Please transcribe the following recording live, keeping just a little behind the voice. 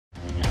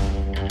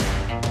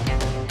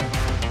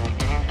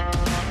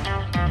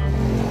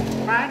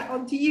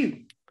on to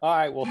you. All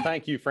right. Well,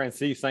 thank you,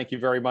 Francis. Thank you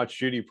very much,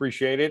 Judy.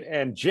 Appreciate it.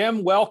 And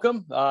Jim,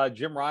 welcome.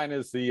 Jim Ryan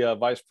is the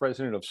Vice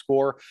President of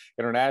SCORE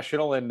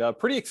International, and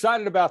pretty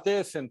excited about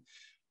this. And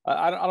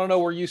I don't know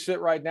where you sit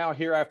right now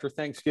here after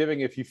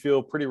Thanksgiving, if you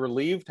feel pretty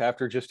relieved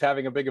after just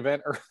having a big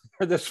event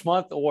this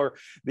month, or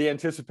the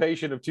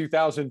anticipation of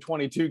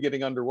 2022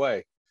 getting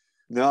underway.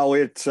 No,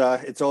 it's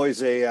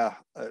always a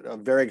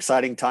very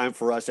exciting time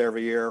for us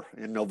every year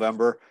in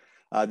November.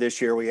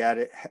 This year we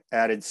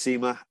added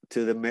SEMA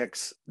to the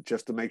mix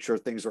just to make sure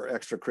things are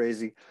extra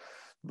crazy.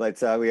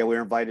 But we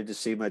were invited to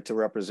SEMA to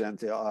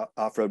represent the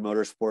off-road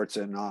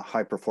motorsports and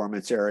high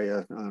performance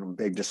area,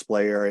 big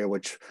display area,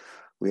 which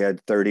we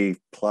had 30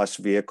 plus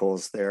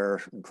vehicles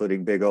there,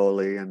 including Big Ole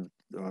and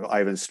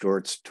Ivan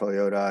Stewart's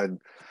Toyota,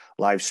 and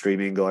live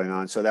streaming going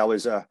on. So that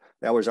was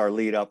our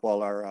lead up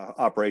while our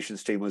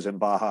operations team was in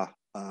Baja,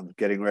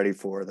 getting ready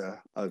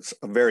for a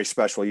very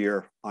special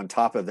year on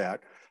top of that,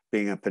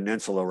 being a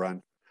peninsula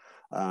run,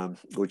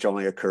 which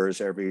only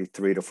occurs every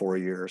 3 to 4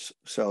 years.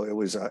 So it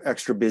was an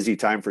extra busy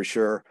time for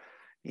sure.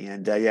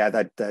 And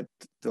that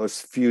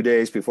those few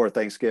days before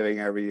Thanksgiving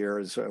every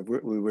year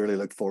we really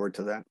look forward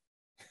to that.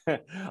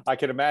 I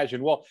can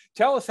imagine. Well,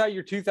 tell us how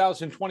your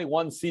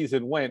 2021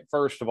 season went,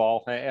 first of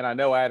all. And I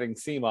know adding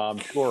SEMA, I'm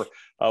sure,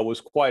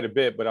 was quite a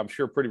bit, but I'm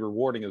sure pretty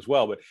rewarding as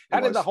well. But how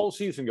did the whole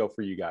season go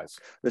for you guys?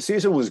 The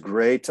season was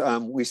great.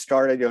 We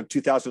started,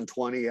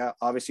 2020,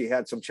 obviously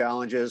had some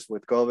challenges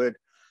with COVID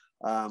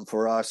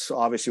for us,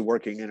 obviously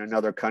working in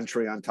another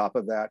country on top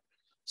of that.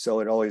 So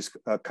it always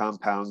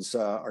compounds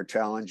our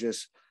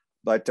challenges.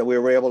 But we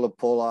were able to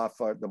pull off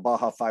the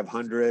Baja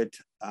 500.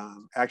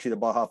 Actually, the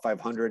Baja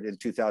 500 in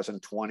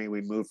 2020,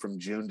 we moved from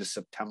June to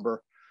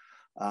September.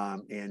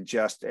 And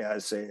just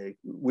as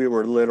we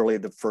were literally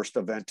the first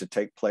event to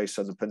take place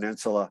on the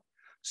peninsula.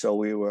 So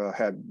we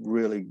had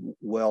really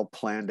well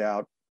planned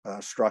out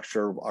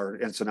structure. Our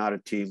Ensenada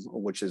team,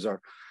 which is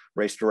our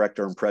race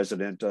director and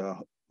president,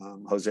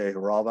 Jose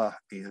Hiralva,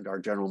 and our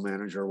general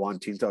manager, Juan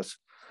Tintos,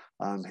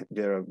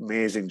 did an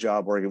amazing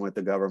job working with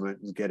the government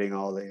and getting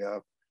all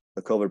the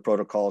COVID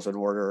protocols in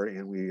order,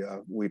 and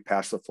we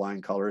passed the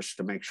flying colors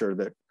to make sure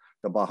that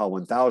the Baja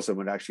 1000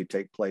 would actually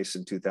take place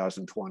in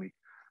 2020,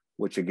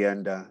 which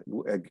again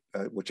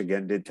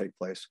did take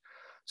place.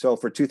 So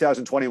for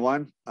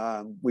 2021,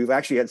 we've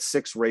actually had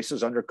 6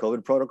 races under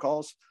COVID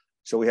protocols.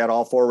 So we had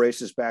all 4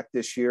 races back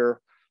this year.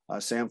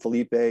 San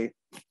Felipe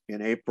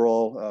in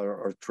April,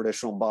 our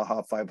traditional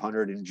Baja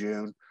 500 in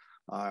June,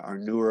 our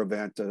newer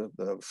event,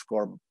 the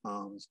SCORE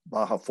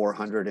Baja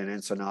 400 in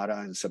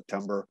Ensenada in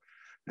September.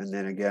 And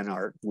then again,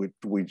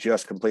 we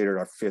just completed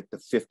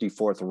the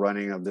 54th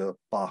running of the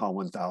Baja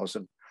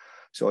 1000.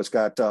 So it's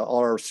got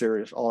all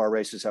our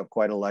races have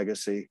quite a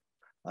legacy,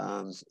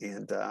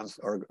 and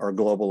our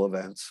global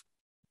events.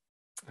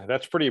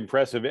 That's pretty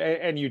impressive.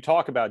 And you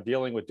talk about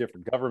dealing with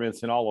different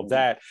governments and all of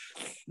that.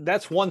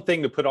 That's one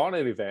thing to put on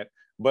an event,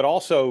 but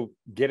also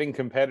getting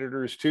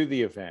competitors to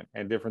the event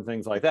and different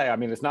things like that. I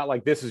mean, it's not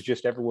like this is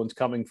just everyone's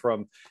coming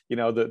from,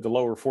 the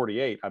lower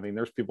 48. I mean,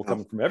 there's people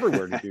coming from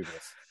everywhere to do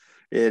this.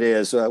 It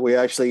is. We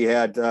actually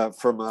had,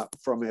 from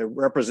a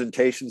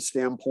representation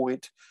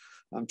standpoint,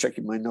 I'm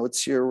checking my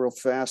notes here real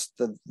fast,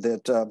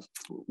 that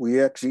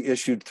we actually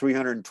issued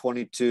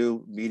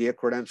 322 media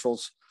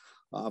credentials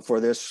for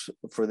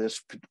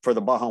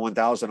the Baja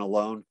 1000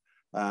 alone,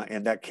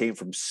 and that came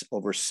from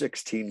over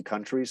 16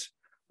 countries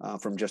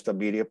from just a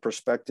media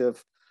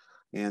perspective.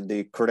 And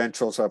the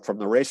credentials from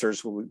the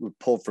racers we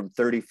pulled from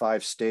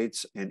 35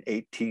 states and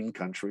 18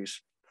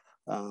 countries.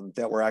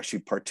 That were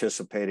actually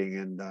participating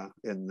in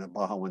the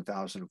Baja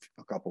 1000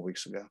 a couple of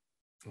weeks ago.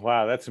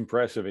 Wow, that's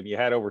impressive. And you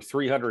had over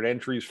 300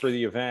 entries for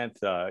the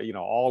event.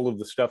 All of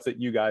the stuff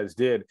that you guys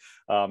did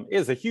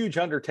is a huge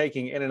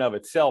undertaking in and of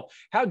itself.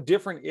 How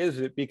different is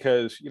it?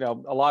 Because,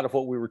 a lot of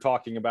what we were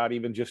talking about,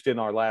 even just in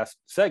our last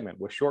segment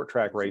with short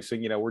track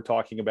racing, we're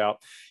talking about,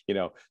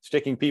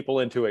 sticking people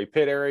into a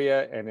pit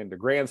area and into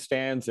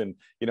grandstands and,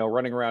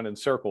 running around in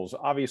circles.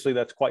 Obviously,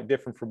 that's quite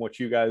different from what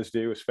you guys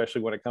do,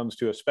 especially when it comes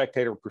to a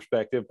spectator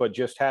perspective, but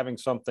just having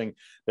something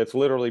that's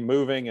literally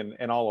moving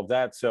and all of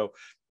that. So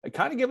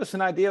kind of give us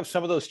an idea of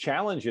some of those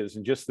challenges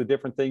and just the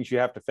different things you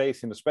have to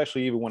face, and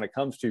especially even when it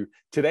comes to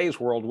today's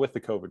world with the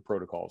COVID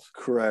protocols.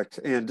 Correct.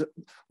 And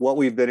what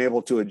we've been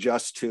able to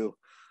adjust to,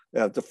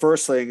 the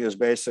first thing is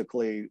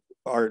basically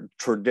our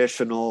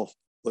traditional,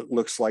 what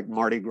looks like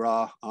Mardi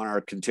Gras on our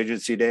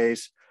contingency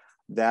days,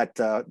 that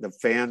the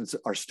fans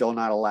are still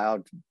not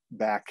allowed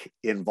back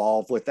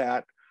involved with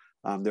that.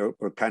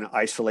 We're kind of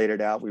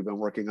isolated out. We've been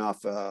working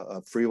off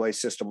a freeway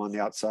system on the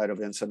outside of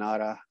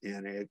Ensenada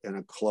in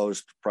a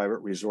closed private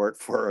resort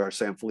for our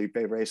San Felipe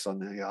race on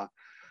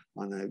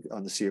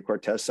the Cia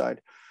Cortez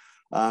side,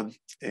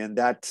 and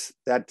that's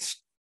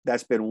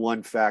been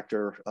one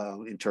factor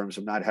in terms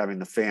of not having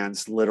the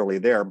fans literally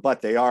there,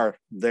 but they are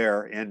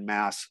there en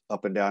masse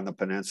up and down the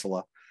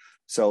peninsula.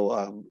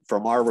 So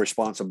from our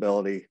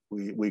responsibility,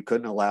 we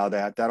couldn't allow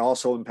that. That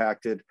also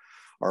impacted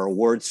our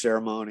award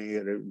ceremony.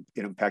 It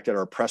impacted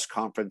our press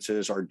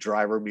conferences, our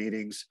driver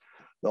meetings.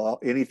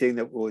 anything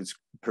that was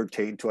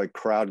pertained to a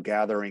crowd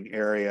gathering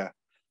area,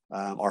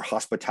 our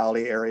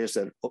hospitality areas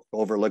that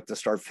overlook the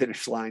start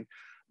finish line,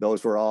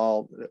 those were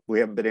all, we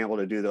haven't been able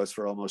to do those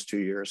for almost 2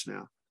 years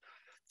now.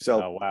 So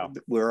oh, wow.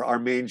 our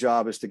main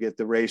job is to get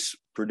the race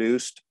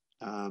produced.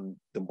 The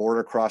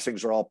border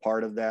crossings are all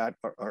part of that.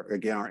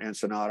 Again, our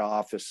Ensenada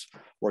office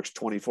works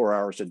 24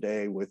 hours a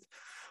day with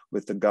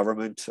the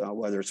government,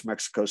 whether it's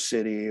Mexico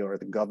City or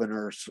the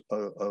governors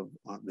of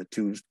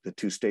the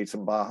two states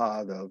in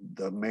Baja,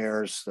 the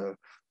mayors, the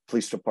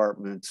police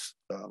departments,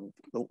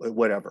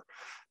 whatever.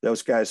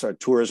 Those guys are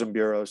tourism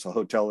bureaus, the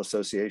hotel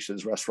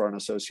associations, restaurant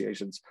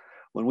associations.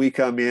 When we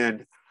come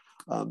in,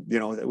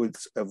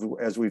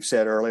 as we've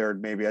said earlier,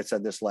 and maybe I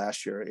said this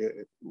last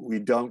year, we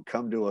don't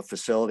come to a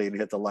facility and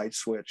hit the light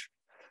switch.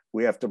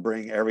 We have to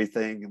bring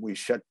everything, and we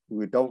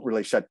don't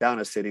really shut down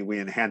a city, we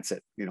enhance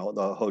it.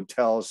 The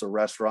hotels, the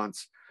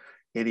restaurants,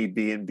 any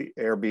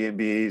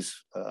Airbnbs,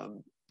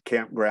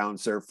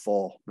 campgrounds, they're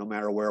full no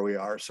matter where we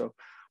are. So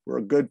we're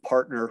a good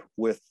partner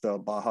with the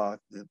Baja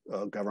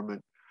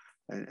government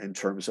in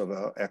terms of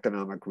an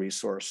economic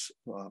resource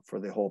for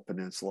the whole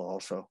peninsula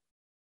also.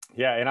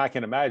 Yeah, and I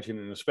can imagine,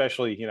 and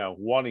especially,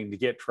 wanting to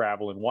get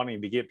travel and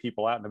wanting to get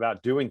people out and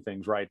about doing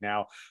things right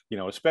now,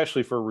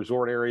 especially for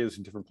resort areas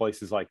and different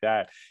places like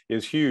that,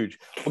 is huge.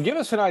 Well, give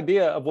us an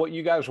idea of what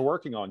you guys are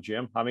working on,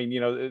 Jim. I mean,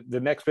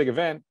 the next big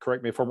event,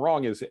 correct me if I'm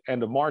wrong, is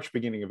end of March,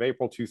 beginning of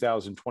April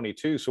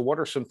 2022. So what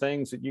are some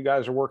things that you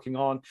guys are working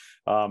on?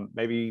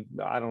 Maybe,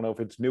 I don't know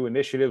if it's new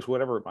initiatives,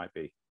 whatever it might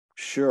be.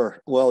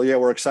 Sure. Well, yeah,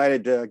 we're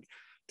excited to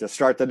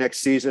start the next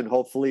season.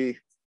 Hopefully,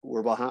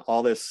 we're behind,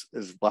 all this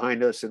is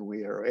behind us, and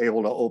we are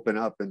able to open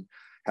up and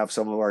have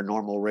some of our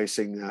normal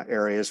racing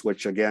areas,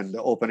 which again,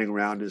 the opening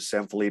round is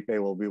San Felipe.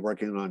 We'll be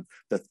working on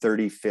the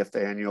 35th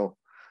annual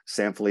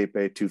San Felipe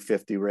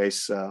 250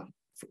 race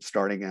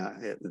starting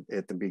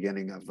at the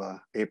beginning of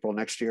April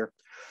next year.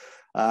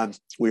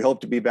 We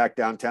hope to be back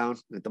downtown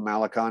at the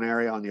Malecon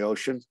area on the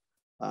ocean.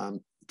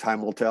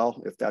 Time will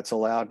tell if that's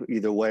allowed.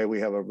 Either way,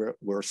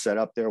 we're set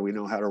up there. We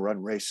know how to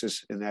run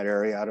races in that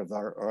area out of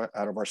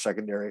our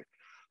secondary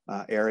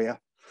area.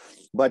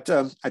 But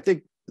I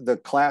think the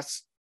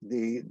class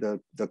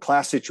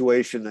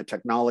situation, the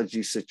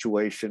technology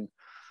situation,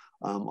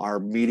 our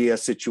media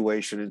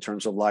situation in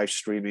terms of live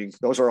streaming,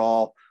 those are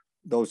all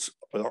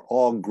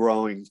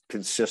growing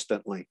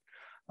consistently.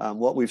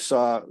 What we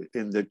saw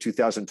in the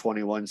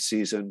 2021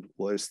 season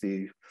was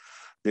the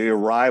big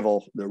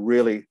arrival of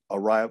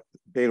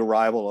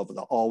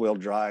the all-wheel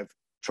drive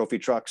trophy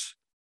trucks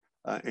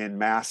en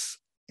masse.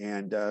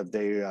 And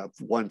they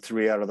won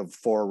 3 out of the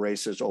 4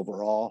 races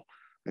overall,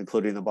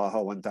 including the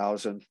Baja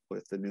 1000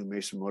 with the new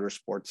Mason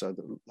Motorsports,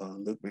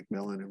 Luke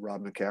McMillan and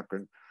Rob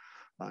McEachran,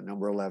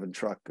 number 11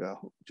 truck,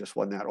 just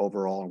won that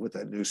overall with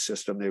that new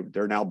system.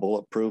 They're now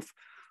bulletproof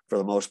for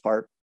the most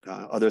part.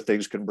 Other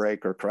things can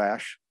break or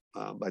crash,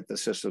 but the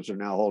systems are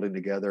now holding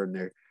together,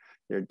 and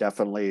they're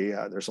definitely,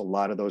 there's a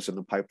lot of those in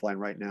the pipeline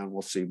right now, and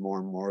we'll see more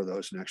and more of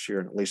those next year,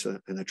 and at least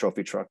in the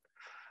trophy truck,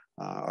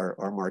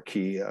 our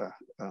marquee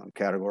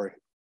category.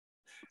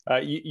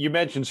 You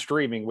mentioned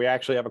streaming. We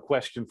actually have a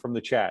question from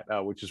the chat,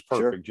 which is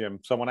perfect, Sure. Jim.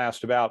 Someone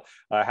asked about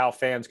how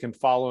fans can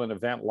follow an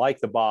event like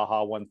the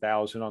Baja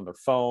 1000 on their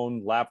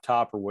phone,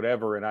 laptop, or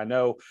whatever. And I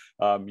know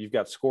you've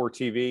got Score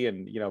TV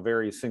and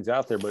various things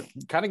out there, but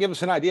kind of give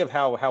us an idea of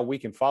how we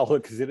can follow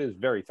it, because it is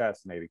very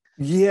fascinating.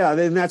 Yeah,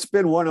 and that's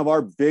been one of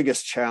our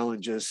biggest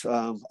challenges,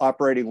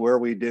 operating where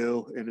we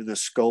do and in the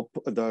scope.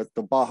 The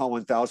Baja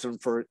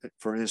 1000, for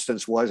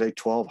instance, was a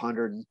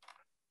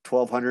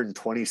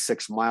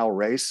 1,226 mile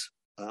race.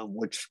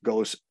 Which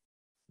goes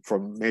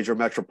from major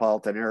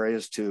metropolitan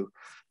areas to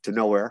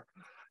nowhere,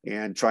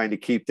 and trying to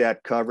keep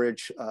that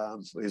coverage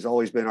has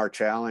always been our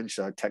challenge.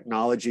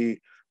 Technology,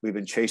 we've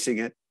been chasing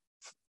it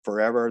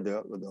forever.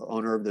 The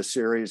owner of the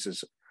series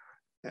is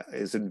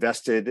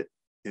invested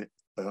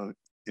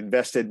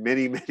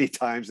many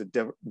times at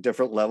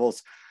different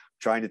levels,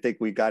 trying to think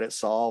we got it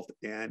solved,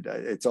 and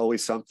it's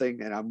always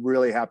something. And I'm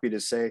really happy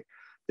to say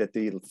that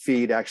the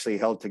feed actually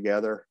held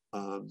together.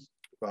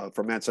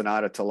 From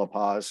Ensenada to La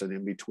Paz and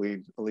in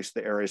between, at least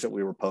the areas that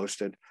we were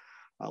posted.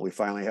 We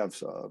finally have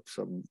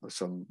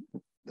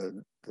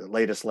the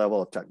latest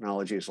level of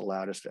technology has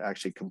allowed us to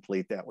actually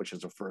complete that, which is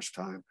the first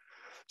time.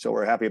 So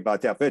we're happy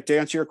about that. But to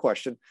answer your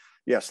question,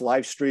 yes,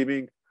 live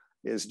streaming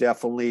is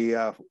definitely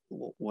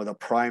one of the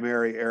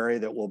primary area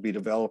that we'll be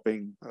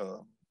developing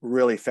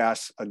really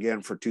fast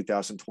again for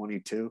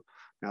 2022,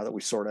 now that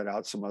we sorted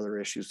out some other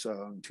issues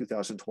in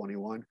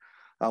 2021.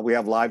 We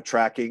have live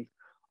tracking.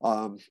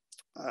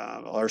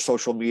 Our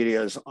social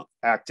media is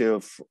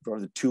active for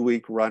the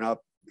 2-week run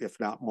up, if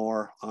not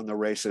more, on the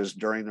races,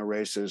 during the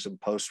races, and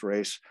post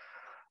race.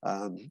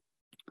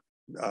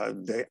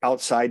 The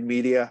outside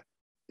media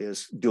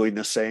is doing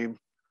the same.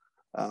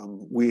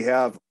 We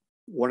have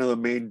one of the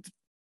main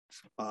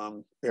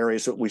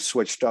areas that we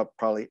switched up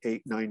probably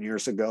 8-9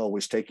 years ago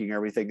was taking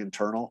everything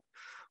internal.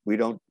 We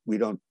don't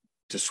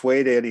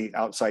dissuade any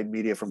outside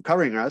media from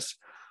covering us,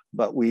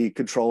 but we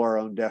control our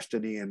own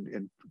destiny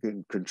and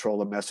control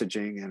the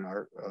messaging and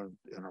our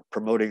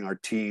promoting our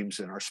teams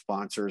and our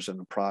sponsors and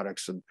the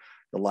products and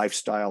the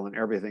lifestyle and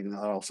everything that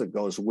also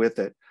goes with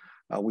it.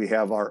 We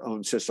have our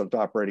own systems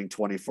operating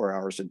 24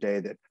 hours a day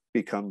that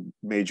become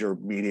a major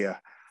media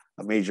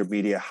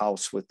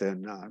house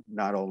within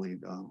not only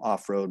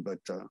off-road, but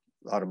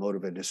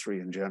automotive industry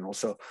in general.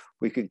 So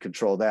we can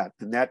control that.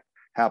 And that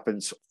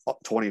happens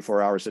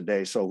 24 hours a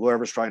day. So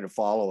whoever's trying to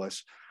follow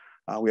us,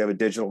 we have a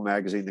digital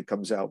magazine that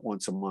comes out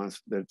once a month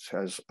that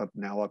has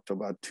now up to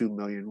about 2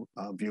 million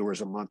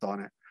viewers a month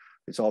on it.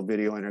 It's all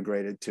video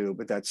integrated too,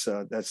 but that's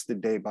the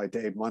day by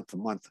day, month to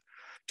month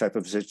type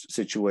of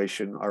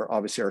situation.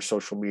 Obviously our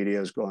social media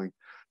is going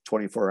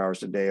 24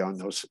 hours a day on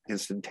those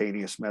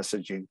instantaneous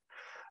messaging.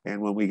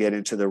 And when we get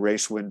into the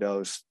race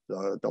windows,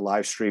 the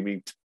live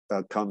streaming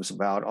comes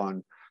about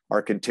on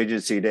our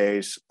contingency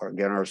days.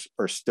 Again,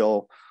 are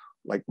still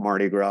like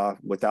Mardi Gras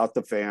without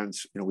the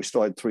fans. We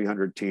still had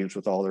 300 teams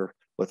with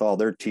all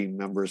their team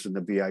members and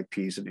the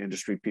VIPs and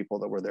industry people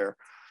that were there.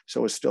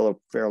 So it's still a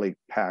fairly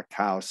packed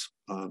house,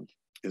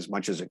 as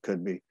much as it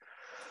could be.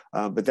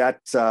 But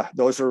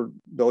those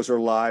are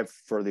live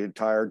for the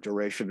entire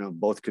duration of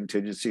both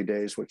contingency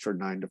days, which are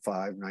 9 to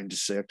 5, 9 to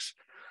 6.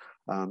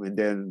 And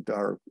then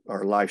our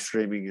live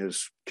streaming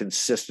is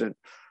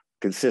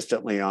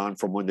consistently on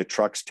from when the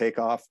trucks take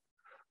off.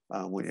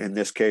 In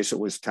this case, it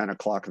was 10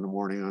 o'clock in the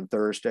morning on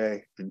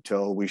Thursday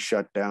until we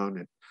shut down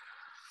at,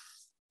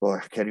 well,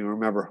 I can't even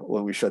remember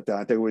when we shut down.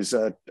 I think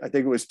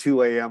it was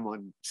 2 a.m.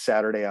 on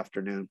Saturday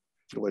afternoon.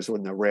 It was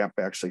when the ramp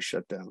actually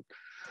shut down.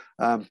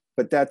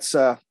 But that's,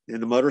 and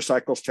the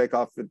motorcycles take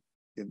off.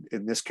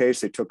 In this case,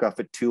 they took off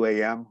at 2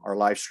 a.m. Our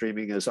live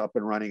streaming is up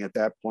and running at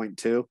that point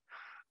too,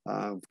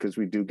 because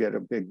we do get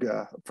a big,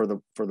 for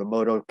the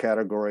moto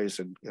categories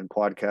and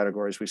quad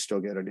categories, we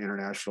still get an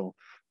international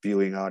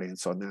viewing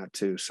audience on that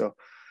too. So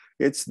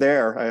it's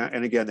there.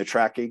 And again, the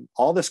tracking,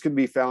 all this can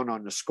be found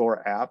on the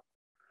Score app,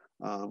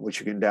 which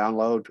you can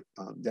download.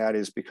 That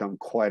has become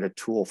quite a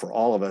tool for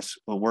all of us.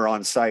 When we're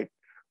on site,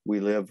 we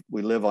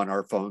live on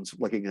our phones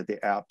looking at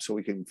the app, so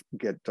we can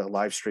get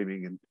live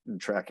streaming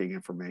and tracking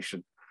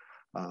information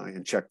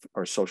and check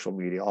our social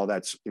media. All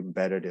that's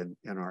embedded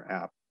in our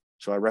app.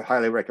 So I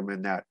highly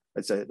recommend that.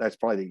 That's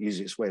probably the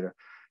easiest way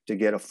to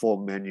get a full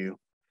menu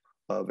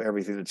of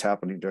everything that's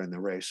happening during the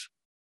race.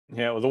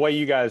 Yeah, well, the way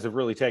you guys have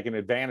really taken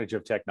advantage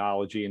of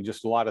technology and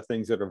just a lot of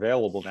things that are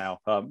available now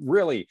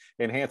really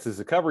enhances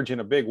the coverage in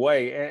a big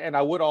way. And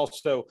I would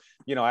also,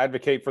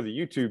 advocate for the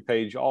YouTube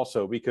page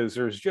also, because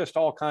there's just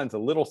all kinds of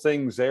little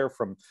things there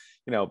from,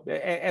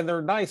 and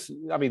they're nice.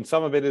 I mean,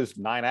 some of it is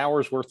 9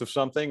 hours worth of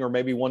something, or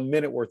maybe 1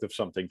 minute worth of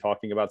something,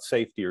 talking about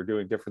safety or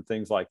doing different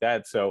things like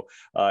that. So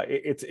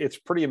it's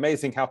pretty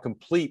amazing how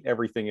complete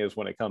everything is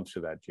when it comes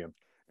to that, Jim.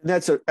 And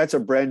that's a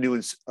brand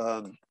new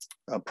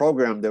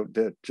program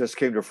that just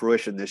came to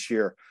fruition this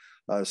year.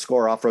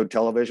 Score Off-Road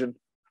Television.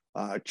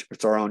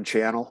 It's our own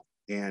channel,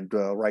 and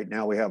right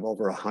now we have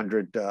over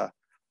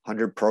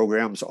 100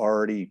 programs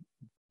already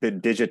been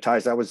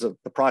digitized. That was the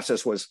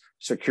process, was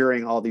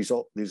securing all this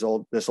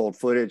old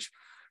footage,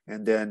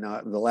 and then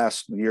the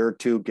last year or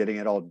two getting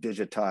it all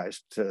digitized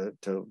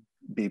to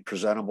be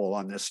presentable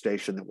on this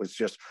station that was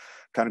just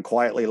kind of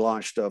quietly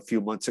launched a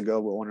few months ago.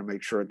 We want to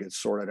make sure it gets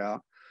sorted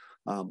out.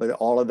 But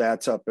all of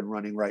that's up and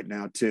running right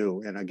now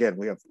too. And again,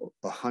 we have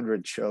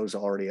 100 shows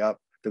already up,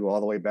 to go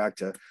all the way back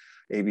to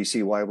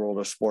ABC Wide World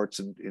of Sports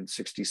in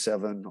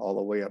 '67, all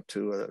the way up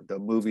to the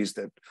movies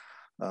that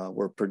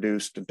were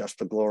produced, Dust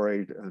to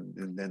Glory,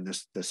 and then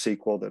the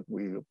sequel that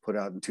we put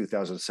out in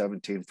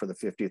 2017 for the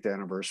 50th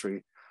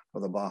anniversary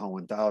of the Baja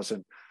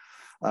 1000,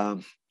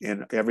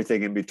 and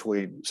everything in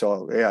between.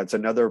 So yeah, it's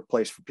another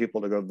place for people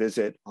to go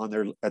visit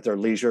at their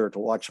leisure, to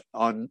watch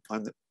in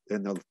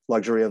the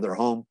luxury of their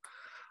home.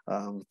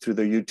 Through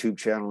the YouTube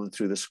channel and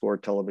through the Score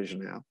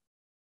television app.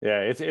 Yeah,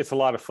 it's a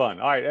lot of fun.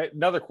 All right,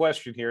 another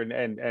question here,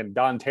 and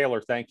Don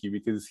Taylor, thank you,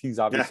 because he's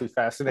obviously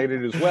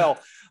fascinated as well.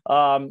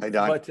 Hi,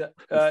 Don.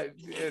 But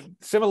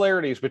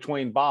similarities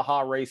between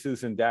Baja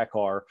races and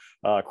Dakar,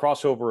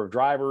 crossover of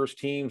drivers,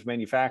 teams,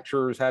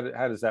 manufacturers. How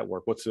does that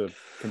work? What's the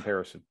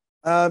comparison?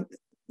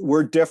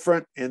 We're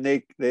different, and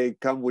they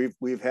come.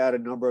 We've had a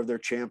number of their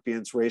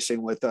champions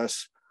racing with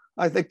us.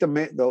 I think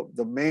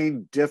the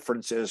main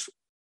difference is,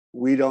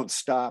 we don't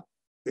stop.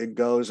 It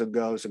goes and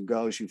goes and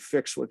goes. You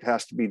fix what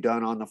has to be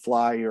done on the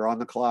fly. You're on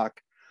the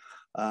clock.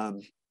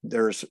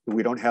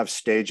 We don't have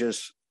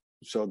stages,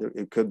 so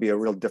it could be a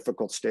real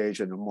difficult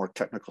stage and a more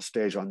technical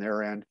stage on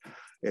their end.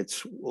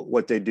 It's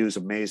what they do is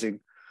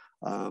amazing,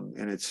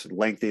 and it's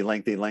lengthy.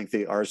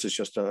 Ours is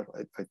just I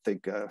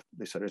think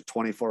they said a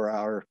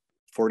 24-hour,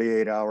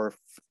 48-hour.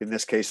 In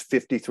this case,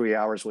 53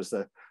 hours was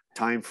the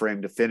time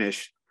frame to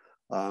finish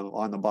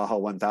on the Baja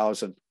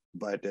 1000.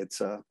 But it's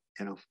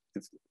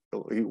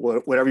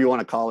whatever you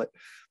want to call it,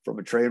 from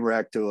a train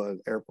wreck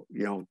to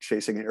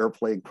chasing an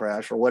airplane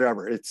crash or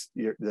whatever. It's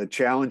the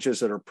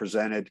challenges that are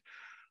presented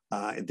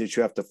that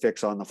you have to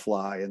fix on the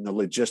fly, and the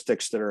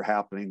logistics that are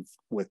happening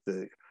with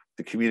the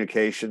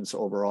communications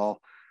overall,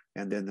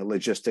 and then the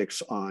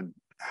logistics on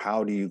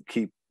how do you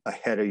keep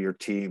ahead of your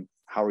team?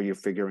 How are you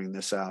figuring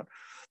this out?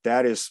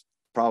 That is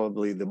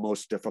probably the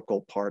most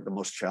difficult part, the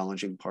most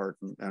challenging part,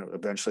 and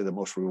eventually the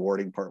most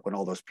rewarding part, when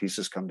all those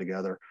pieces come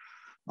together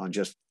on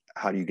just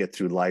how do you get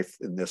through life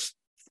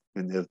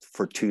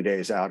for 2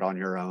 days out on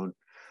your own,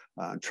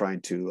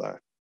 trying to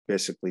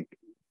basically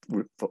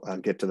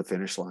get to the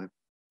finish line.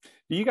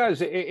 Do you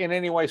guys in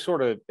any way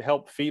sort of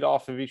help feed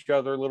off of each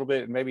other a little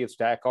bit? And maybe it's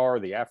Dakar,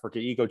 the Africa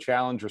Eco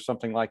Challenge, or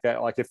something like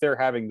that. Like if they're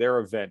having their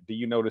event, do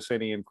you notice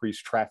any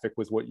increased traffic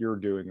with what you're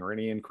doing, or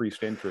any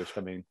increased interest?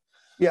 I mean,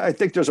 yeah, I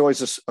think there's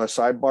always a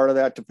sidebar to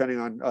that, depending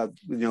on,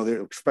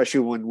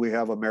 especially when we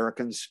have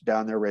Americans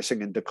down there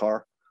racing in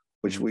Dakar,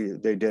 which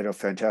they did a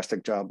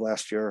fantastic job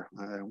last year.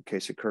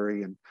 Casey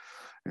Curry and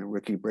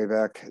Ricky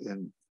Bravac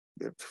and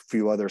a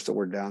few others that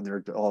were down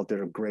there all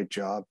did a great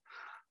job.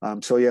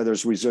 So yeah,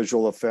 there's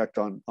residual effect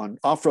on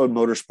off-road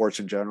motorsports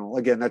in general.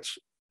 Again, that's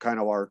kind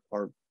of our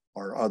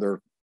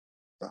other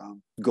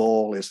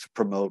goal, is to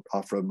promote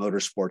off-road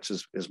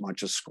motorsports as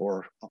much as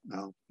score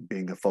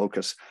being a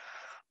focus.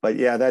 But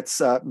yeah,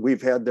 that's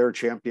we've had their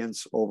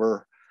champions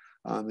over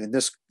in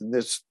this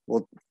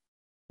well,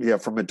 yeah,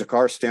 from a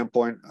Dakar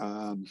standpoint,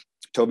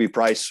 Toby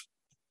Price,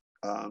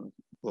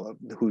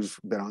 who's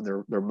been on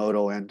their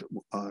moto and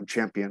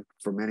champion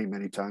for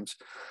many times.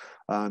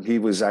 He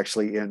was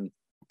actually in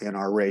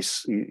our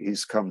race.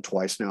 He's come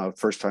twice now.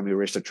 First time he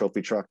raced a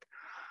trophy truck,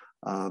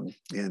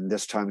 and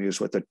this time he was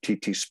with a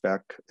TT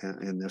Spec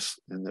in this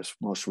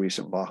most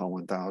recent Baja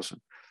 1000.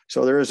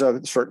 So there is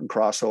a certain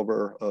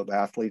crossover of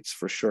athletes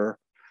for sure,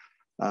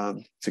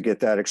 to get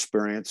that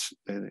experience.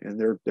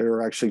 And there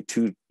are actually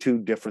two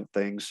different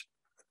things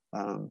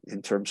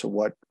in terms of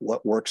what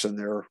works in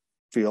their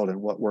field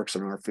and what works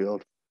in our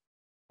field.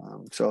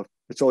 So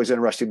it's always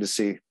interesting to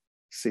see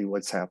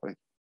what's happening.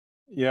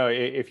 You know,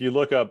 if you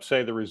look up,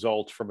 say, the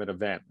results from an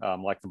event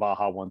like the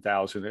Baja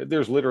 1000,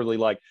 there's literally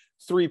like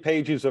 3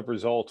 pages of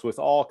results with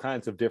all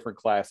kinds of different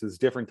classes,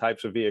 different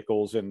types of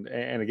vehicles, and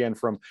again,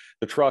 from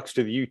the trucks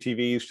to the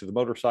UTVs to the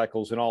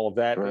motorcycles and all of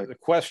that. Right. The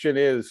question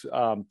is,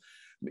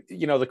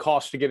 the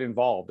cost to get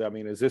involved. I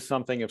mean, is this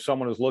something, if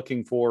someone is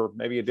looking for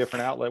maybe a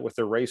different outlet with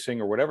their racing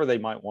or whatever they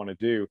might want to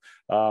do,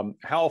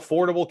 how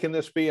affordable can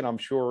this be? And I'm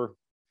sure,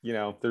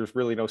 there's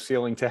really no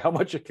ceiling to how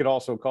much it could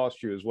also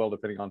cost you as well,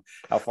 depending on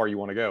how far you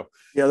want to go.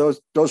 Yeah,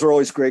 those are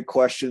always great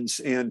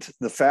questions. And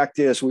the fact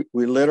is,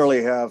 we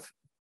literally have,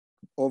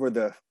 over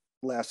the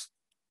last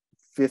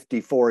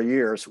 54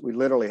 years, we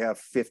literally have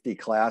 50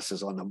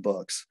 classes on the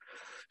books.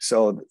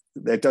 So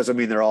that doesn't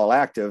mean they're all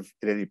active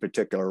at any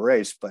particular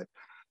race, but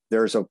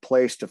there's a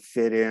place to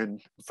fit in,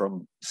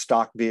 from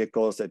stock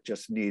vehicles that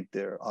just need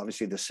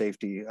obviously the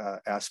safety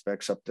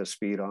aspects up to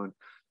speed on,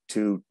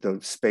 to the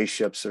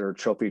spaceships that are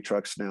trophy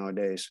trucks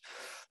nowadays.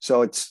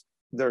 So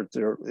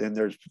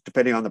there's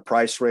depending on the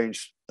price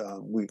range,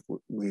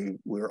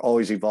 we're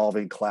always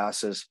evolving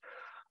classes.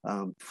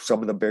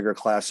 Some of the bigger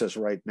classes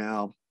right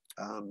now,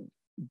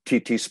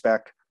 TT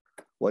Spec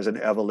was an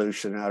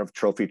evolution out of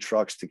trophy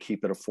trucks to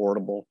keep it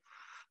affordable.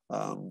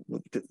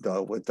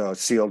 With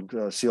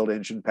the sealed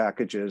engine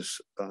packages,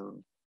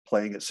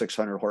 playing at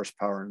 600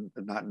 horsepower and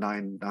not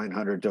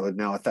 900 to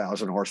now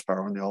 1,000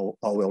 horsepower on the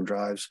all-wheel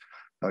drives,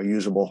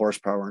 usable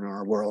horsepower in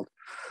our world.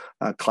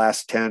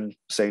 Class 10,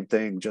 same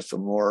thing, just a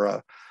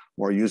more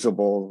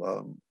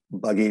usable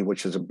buggy,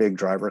 which is a big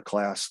driver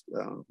class,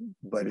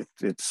 but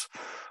it's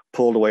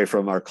pulled away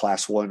from our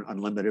Class 1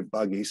 unlimited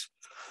buggies.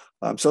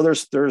 So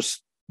there's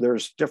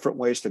different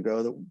ways to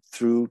go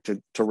through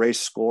to race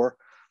score.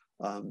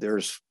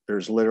 There's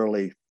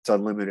literally, it's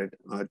unlimited.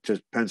 It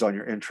just depends on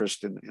your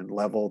interest and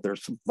level.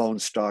 There's some bone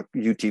stock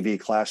UTV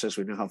classes.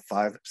 We now have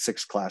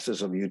 5-6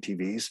 classes of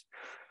UTVs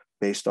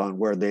based on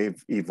where they've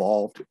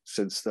evolved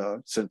since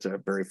the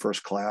very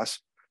first class.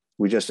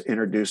 We just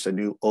introduced a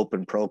new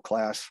Open Pro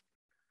class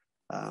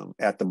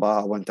at the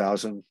Baja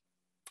 1000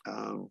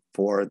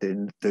 for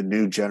the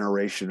new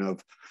generation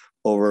of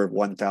over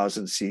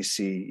 1,000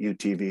 cc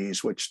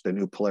UTVs, which the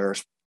new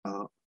Polaris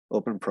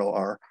Open Pro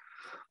are.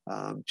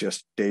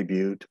 Just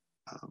debuted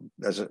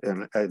as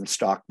in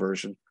stock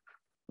version.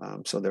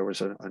 So there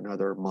was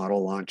another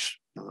model launch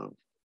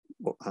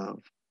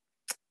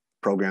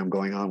program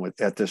going on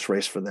at this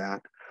race for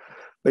that.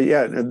 But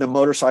yeah, the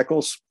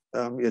motorcycles,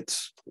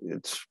 it's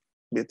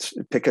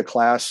pick a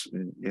class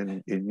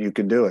and you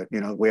can do it.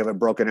 We have it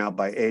broken out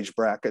by age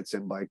brackets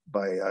and by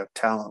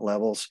talent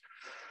levels.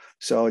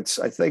 So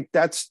I think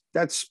that's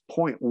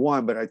point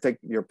one. But I think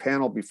your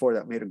panel before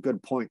that made a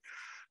good point.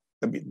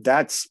 I mean,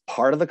 that's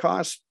part of the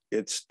cost.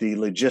 It's the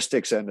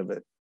logistics end of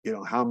it.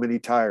 How many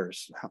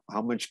tires,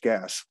 how much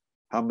gas,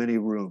 how many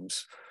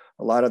rooms.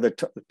 A lot of the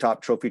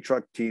top trophy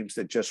truck teams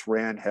that just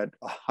ran had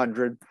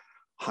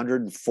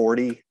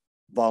 140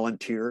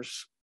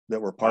 volunteers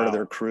that were part of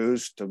their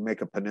crews to make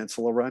a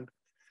peninsula run.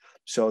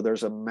 So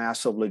there's a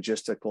massive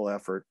logistical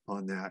effort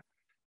on that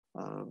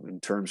in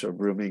terms of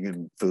rooming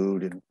and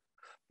food and,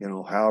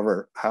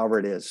 however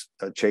it is.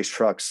 Chase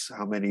trucks,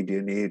 how many do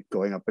you need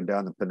going up and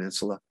down the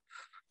peninsula?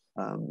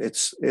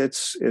 It's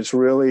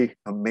really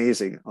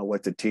amazing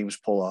what the teams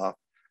pull off.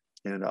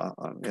 and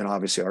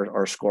obviously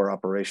our score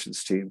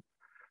operations team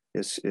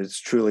is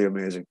truly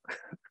amazing.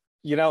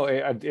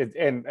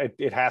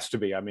 It has to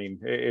be. I mean,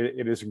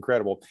 it is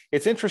incredible.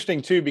 It's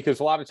interesting too, because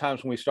a lot of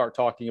times when we start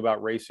talking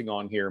about racing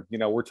on here,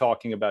 we're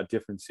talking about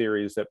different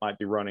series that might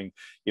be running,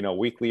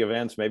 weekly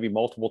events, maybe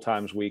multiple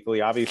times weekly.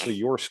 Obviously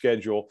your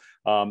schedule,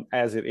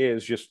 as it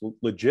is, just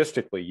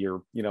logistically,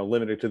 you're,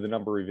 limited to the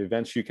number of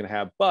events you can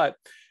have, but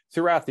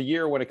throughout the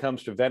year, when it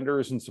comes to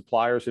vendors and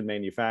suppliers and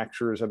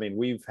manufacturers, I mean,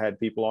 we've had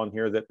people on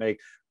here that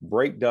make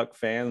brake duct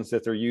fans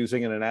that they're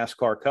using in a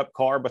NASCAR Cup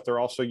car, but they're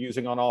also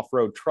using on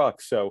off-road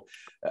trucks. So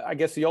I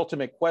guess the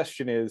ultimate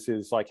question is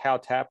like, how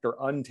tapped or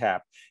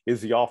untapped is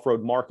the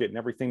off-road market, and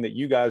everything that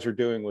you guys are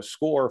doing with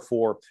SCORE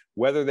for,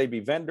 whether they be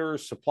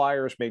vendors,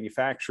 suppliers,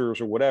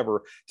 manufacturers, or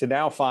whatever, to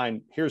now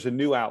find, here's a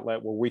new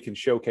outlet where we can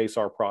showcase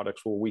our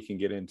products, where we can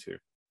get into.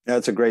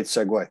 That's a great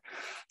segue.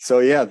 So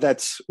yeah,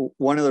 that's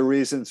one of the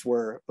reasons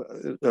where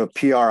the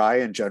PRI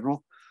in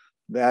general,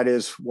 that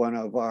is one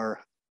of our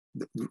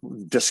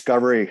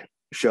discovery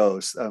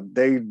shows.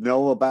 They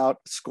know about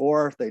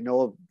SCORE.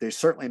 They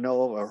certainly know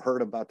or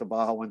heard about the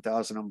Baja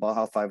 1000 and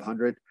Baja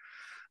 500.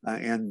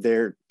 And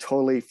they're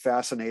totally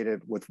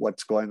fascinated with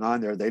what's going on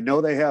there. They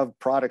know they have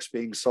products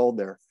being sold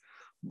there,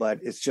 but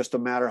it's just a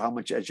matter of how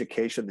much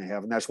education they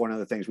have. And that's one of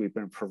the things we've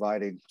been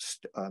providing,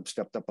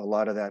 stepped up a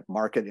lot of that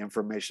market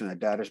information,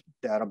 that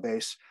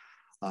database,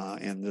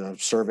 and the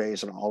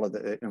surveys and all of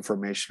the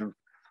information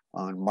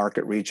on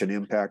market reach and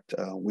impact.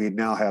 We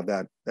now have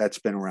that. That's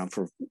been around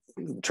for,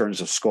 in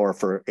terms of SCORE,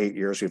 for 8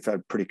 years. We've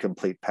had pretty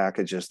complete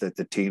packages that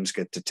the teams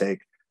get to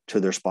take to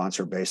their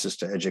sponsor bases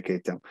to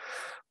educate them.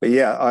 But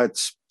yeah,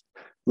 it's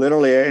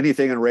literally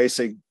anything in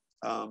racing,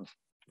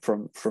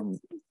 from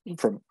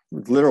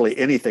literally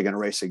anything in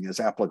racing is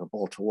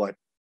applicable to what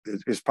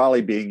is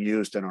probably being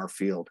used in our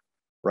field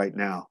right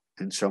now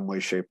in some way,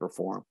 shape, or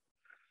form.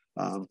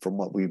 From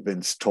what we've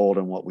been told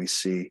and what we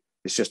see,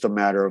 it's just a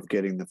matter of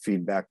getting the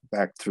feedback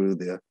back through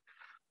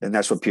and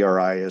that's what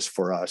PRI is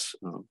for us.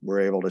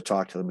 We're able to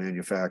talk to the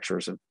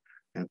manufacturers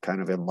and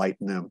kind of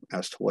enlighten them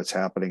as to what's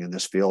happening in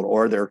this field,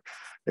 or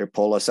they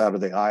pull us out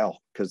of the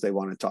aisle because they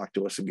want to talk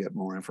to us and get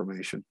more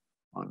information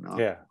on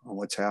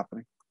what's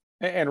happening.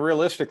 And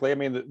realistically, I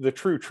mean, the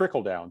true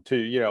trickle down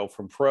to,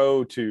 from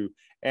pro to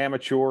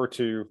amateur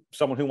to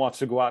someone who wants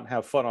to go out and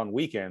have fun on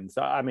weekends.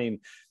 I mean,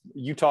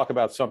 you talk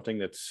about something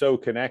that's so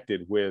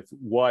connected with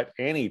what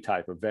any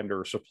type of vendor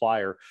or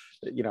supplier,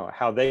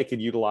 how they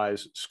could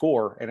utilize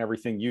SCORE and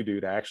everything you do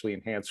to actually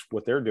enhance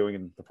what they're doing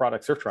and the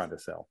products they're trying to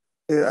sell.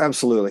 Yeah,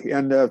 absolutely.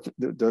 And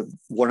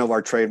one of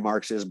our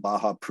trademarks is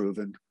Baja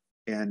Proven.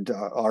 And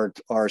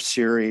our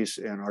series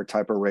and our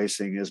type of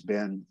racing has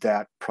been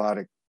that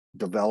product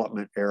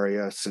development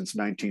area since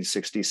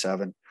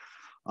 1967,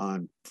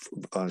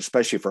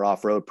 especially for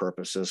off-road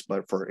purposes,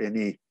 but for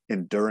any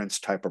endurance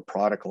type of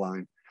product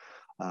line.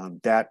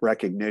 That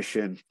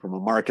recognition from a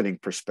marketing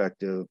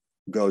perspective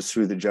goes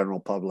through the general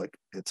public.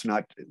 It's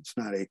not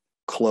a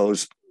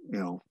closed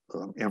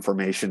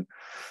information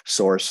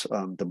source.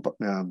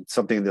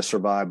 Something to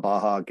survive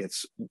Baja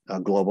gets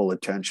global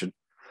attention,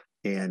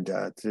 and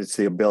it's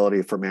the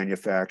ability for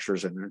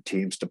manufacturers and their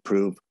teams to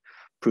prove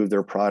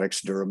their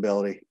products'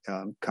 durability,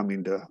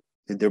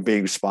 they're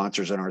being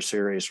sponsors in our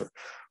series,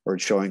 or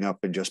showing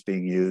up and just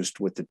being used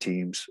with the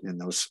teams in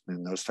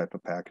those type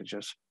of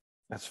packages.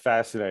 That's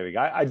fascinating.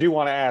 I do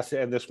want to ask,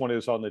 and this one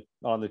is on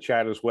the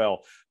chat as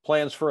well,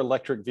 plans for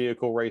electric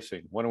vehicle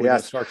racing. When are we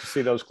going to start to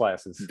see those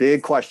classes?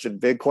 Big question.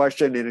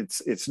 And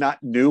it's not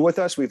new with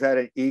us. We've had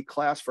an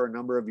E-class for a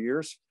number of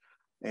years,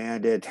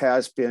 and it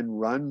has been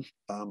run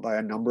by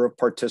a number of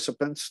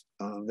participants.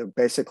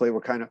 Basically,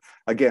 we're kind of,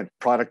 again,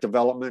 product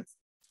development.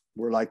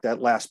 We're like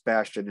that last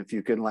bastion. If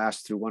you can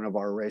last through one of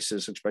our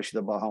races, especially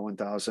the Baja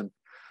 1000,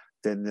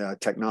 then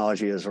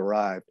technology has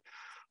arrived.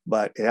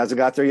 But it hasn't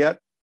got there yet.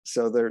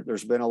 So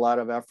there's been a lot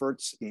of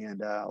efforts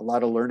and a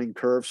lot of learning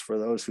curves for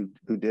those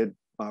who did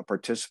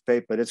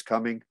participate, but it's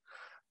coming.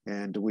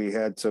 And we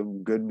had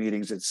some good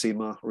meetings at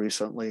SEMA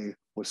recently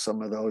with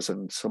some of those,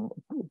 and some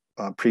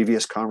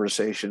previous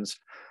conversations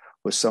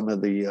with some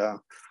of the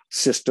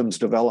systems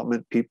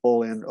development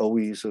people and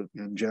OEs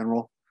in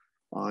general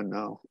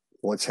on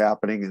what's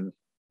happening. And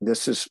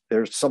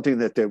there's something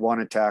that they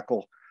want to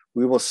tackle.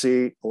 We will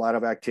see a lot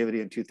of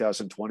activity in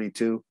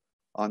 2022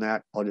 on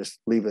that. I'll just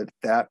leave it at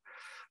that.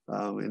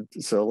 And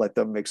so let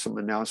them make some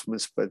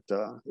announcements, but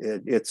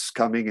it's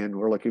coming, and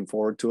we're looking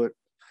forward to it,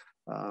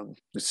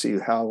 to see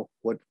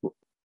what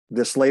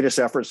this latest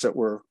efforts that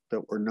we're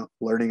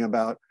learning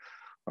about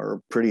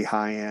are pretty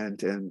high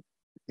end,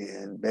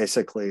 and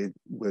basically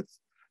with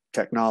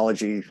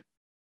technology,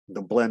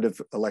 the blend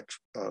of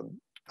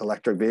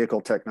electric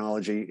vehicle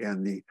technology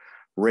and the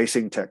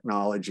racing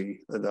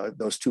technology,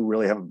 those two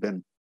really haven't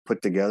been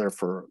put together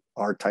for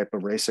our type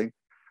of racing,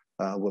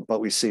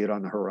 but we see it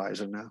on the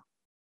horizon now.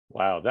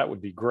 Wow, that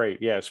would be great.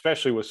 Yeah,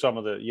 especially with some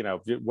of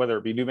the, whether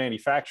it be new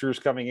manufacturers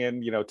coming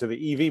in, to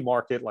the EV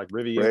market like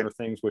Rivian or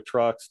things with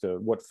trucks, to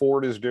what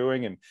Ford is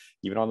doing, and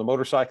even on the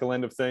motorcycle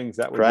end of things,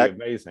 that would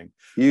be amazing.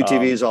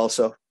 UTVs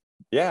also.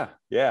 Yeah,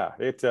 yeah,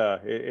 it's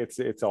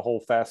a whole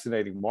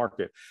fascinating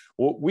market.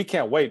 Well, we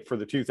can't wait for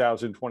the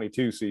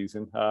 2022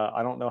 season.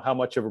 I don't know how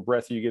much of a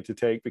breath you get to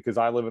take because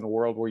I live in a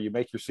world where you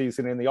make your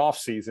season in the off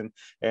season,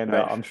 and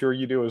Right. I'm sure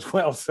you do as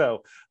well.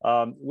 So,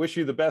 wish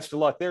you the best of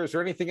luck there. Is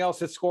there anything else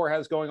that SCORE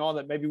has going on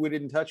that maybe we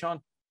didn't touch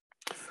on?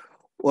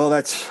 Well,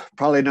 that's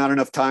probably not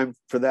enough time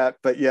for that,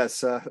 but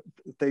yes,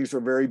 things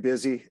are very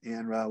busy,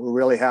 and we're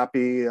really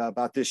happy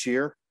about this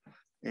year.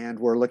 And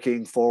we're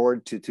looking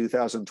forward to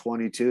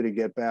 2022 to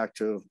get back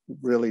to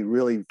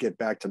really get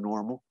back to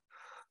normal.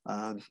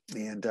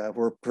 And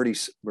we're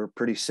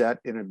pretty set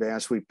in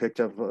advance. We picked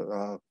up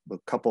a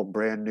couple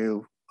brand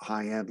new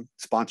high-end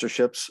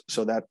sponsorships,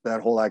 so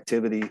that whole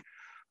activity,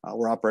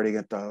 we're operating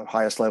at the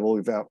highest level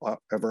we've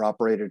ever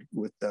operated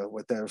with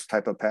those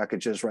type of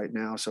packages right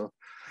now. So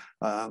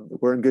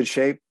we're in good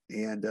shape,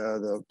 and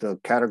the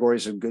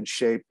category's in good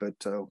shape, but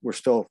we're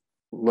still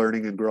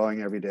learning and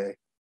growing every day.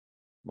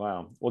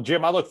 Wow. Well,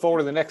 Jim, I look forward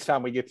to the next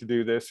time we get to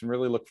do this, and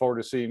really look forward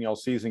to seeing y'all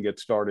season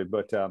get started.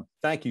 But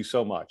thank you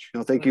so much.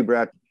 No, thank you,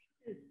 Brad.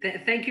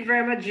 Thank you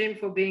very much, Jim,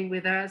 for being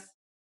with us.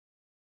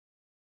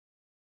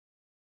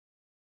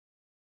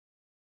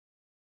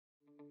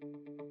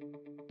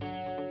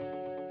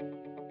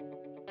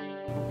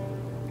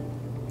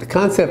 The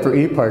concept for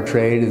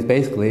ePartrade is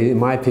basically, in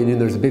my opinion,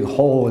 there's a big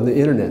hole in the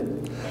internet.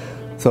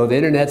 So the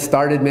internet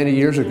started many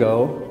years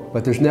ago,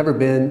 but there's never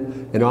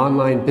been an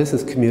online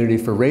business community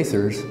for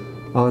racers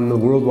on the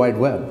World Wide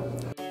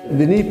Web.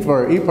 The need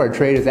for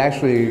ePartrade is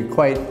actually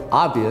quite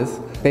obvious.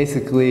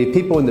 Basically,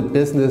 people in the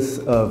business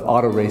of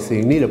auto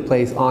racing need a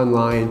place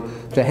online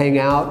to hang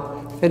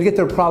out and get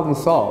their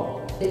problems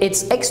solved.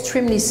 It's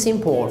extremely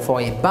simple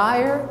for a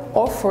buyer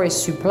or for a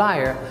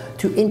supplier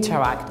to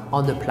interact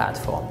on the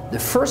platform. The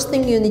first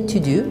thing you need to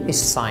do is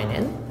sign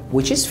in,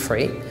 which is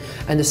free.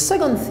 And the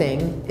second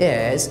thing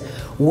is,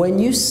 when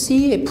you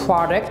see a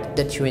product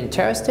that you're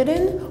interested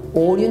in,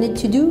 all you need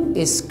to do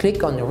is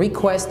click on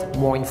request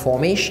more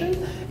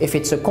information. If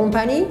it's a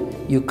company,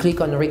 you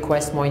click on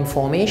request more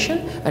information,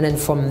 and then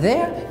from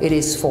there, it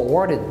is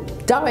forwarded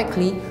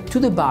directly to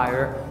the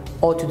buyer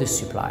or to the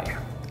supplier.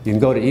 You can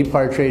go to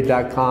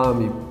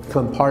ePartrade.com, you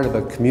become part of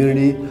a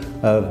community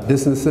of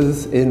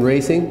businesses in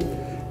racing,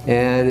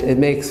 and it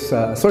makes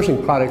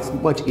sourcing products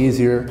much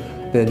easier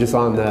than just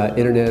on the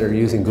internet or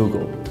using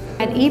Google.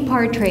 At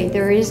ePartrade,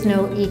 there is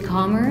no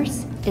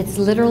e-commerce. It's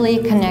literally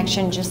a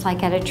connection just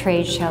like at a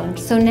trade show.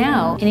 So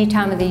now, any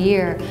time of the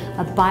year,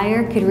 a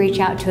buyer could reach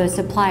out to a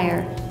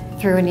supplier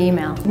through an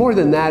email. More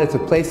than that, it's a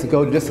place to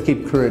go just to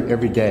keep current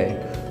every day.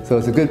 So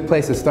it's a good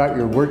place to start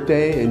your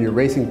workday in your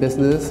racing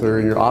business or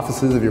in your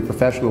offices of your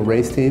professional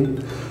race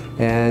team.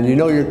 And you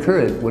know you're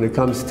current when it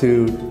comes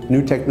to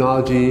new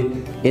technology,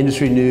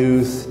 industry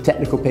news,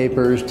 technical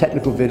papers,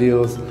 technical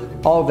videos,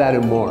 all of that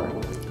and more.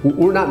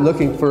 We're not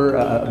looking for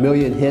a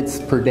million hits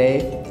per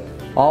day.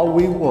 All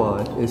we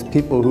want is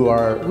people who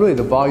are really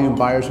the volume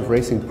buyers of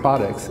racing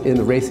products in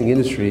the racing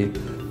industry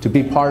to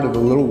be part of the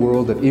little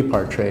world of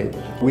ePartrade.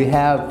 We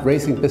have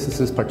racing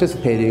businesses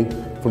participating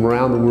from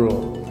around the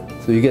world.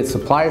 So you get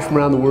suppliers from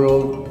around the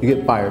world, you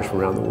get buyers from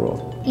around the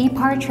world.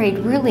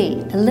 ePartrade really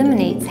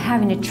eliminates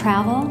having to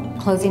travel,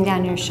 closing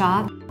down your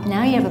shop.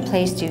 Now you have a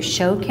place to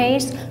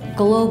showcase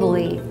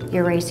globally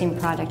your racing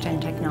product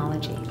and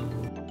technology.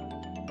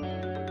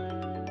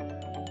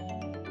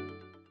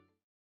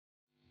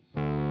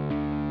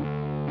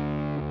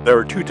 There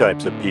are two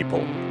types of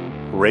people,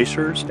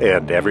 racers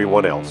and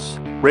everyone else.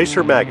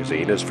 Racer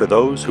Magazine is for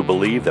those who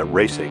believe that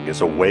racing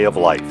is a way of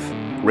life.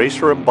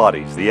 Racer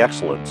embodies the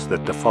excellence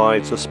that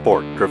defines a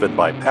sport driven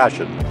by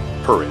passion,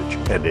 courage,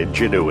 and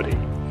ingenuity.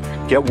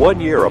 Get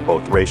 1 year of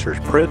both Racer's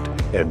print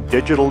and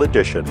digital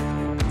edition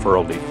for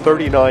only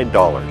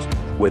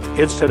 $39 with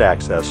instant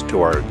access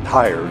to our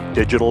entire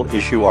digital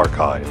issue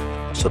archive.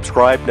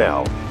 Subscribe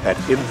now at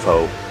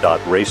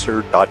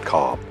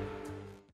info.racer.com.